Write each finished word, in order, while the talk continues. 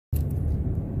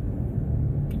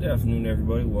Good afternoon,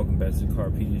 everybody. Welcome back to the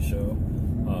Carpedia Show.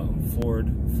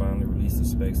 Ford finally released the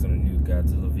specs on a new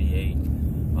Godzilla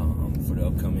V8 for the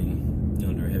upcoming,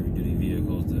 their heavy-duty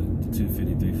vehicles, the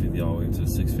 250, 350, all the way to the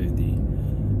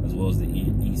 650, as well as the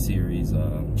E-Series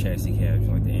chassis cabs,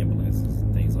 like the ambulances,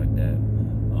 things like that,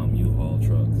 U-Haul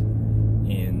trucks.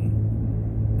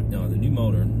 And the new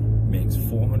motor makes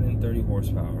 430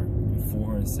 horsepower and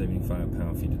 475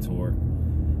 pound-feet of torque.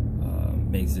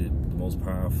 Makes it the most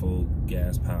powerful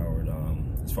gas-powered,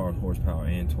 as far as horsepower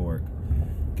and torque,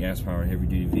 gas-powered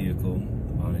heavy-duty vehicle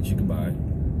that you can buy.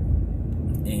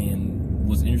 And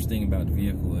what's interesting about the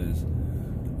vehicle is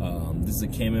this is a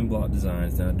cam and block design.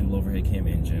 It's not a dual overhead cam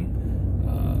engine.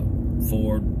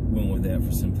 Ford went with that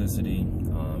for simplicity,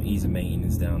 ease of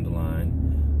maintenance down the line.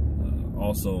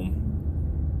 Also,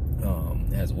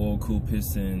 it has oil-cooled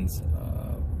pistons,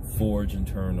 forge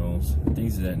internals,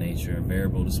 things of that nature. A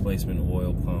variable displacement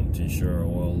oil pump to ensure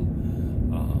oil,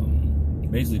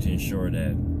 basically to ensure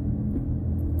that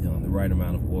the right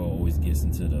amount of oil always gets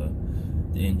into the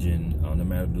engine, no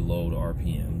matter the load or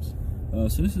RPMs.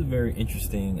 So this is a very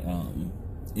interesting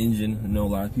engine. I know a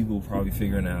lot of people are probably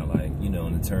figuring out, like, in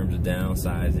the terms of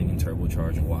downsizing and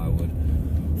turbocharging, why would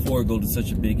Ford go to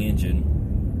such a big engine?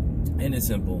 And it's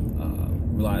simple.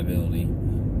 Reliability. A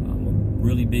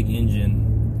really big engine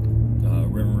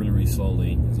revving really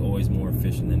slowly is always more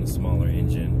efficient than a smaller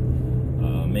engine,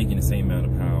 making the same amount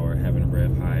of power, having to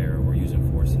rev higher, or using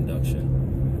forced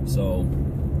induction. So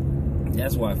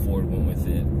that's why Ford went with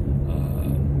it.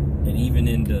 And even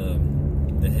in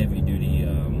the heavy duty,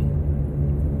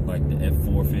 like the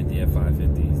F450,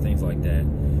 F550, things like that,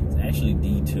 it's actually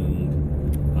detuned.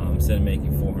 Instead of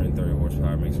making 430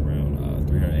 horsepower, it makes around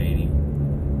 380.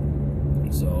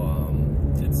 So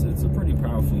it's a pretty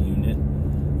powerful unit.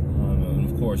 And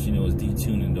of course, it's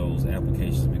detuning those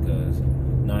applications because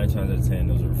 9 times out of 10,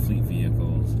 those are fleet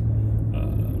vehicles.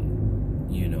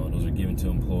 Those are given to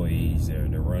employees. They're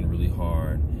run really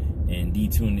hard, and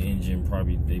detuning the engine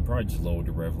they probably just lowered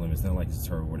the rev limit. It's not like it's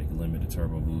turbo where they can limit the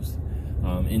turbo boost.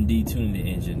 In detuning the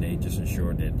engine, they just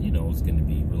ensure that it's going to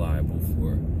be reliable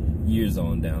for years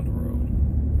on down the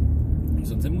road.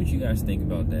 So tell me what you guys think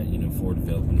about that. Ford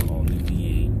developing an all-new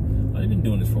V8. They've been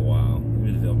doing this for a while. They've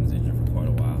been developing this engine for quite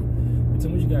a while. Tell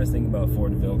me what you guys think about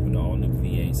Ford developing an all-new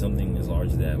V8, something as large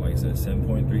as that. Like I said,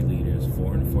 7.3 liters,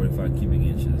 445 cubic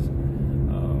inches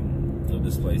of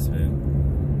displacement.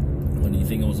 When do you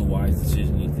think it was a wise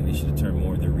decision? Do you think they should have turned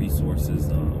more of their resources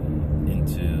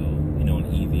into, an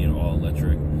EV and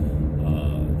all-electric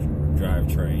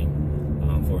drivetrain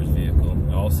for his vehicle?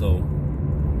 Also,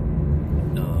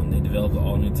 they developed an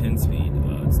all-new 10-speed.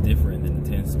 It's different than the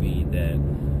 10-speed that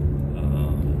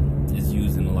is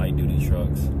used in the light-duty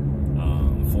trucks.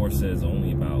 Ford says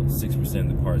only about 6% of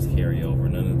the parts carry over,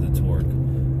 none of the torque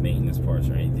maintenance parts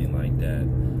or anything like that.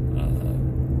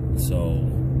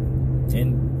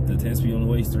 And the 10-speed only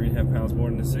weighs 3.5 pounds more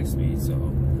than the 6-speed, so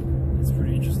it's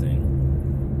pretty interesting.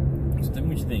 So tell me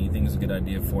what you think. You think it's a good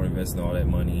idea for investing all that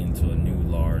money into a new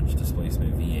large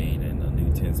displacement V8 and a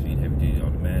new 10-speed heavy-duty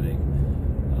automatic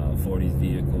for these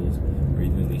vehicles, or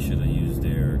you think they should have used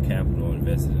their capital and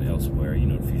invested it elsewhere,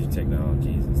 the future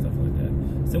technologies and stuff like that?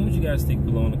 So tell me what you guys think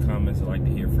below in the comments. I'd like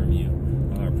to hear from you.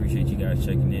 I appreciate you guys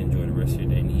checking in. Enjoy the rest of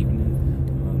your day and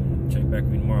evening. Check back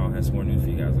with me tomorrow. I'll have some more news for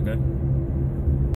you guys, okay?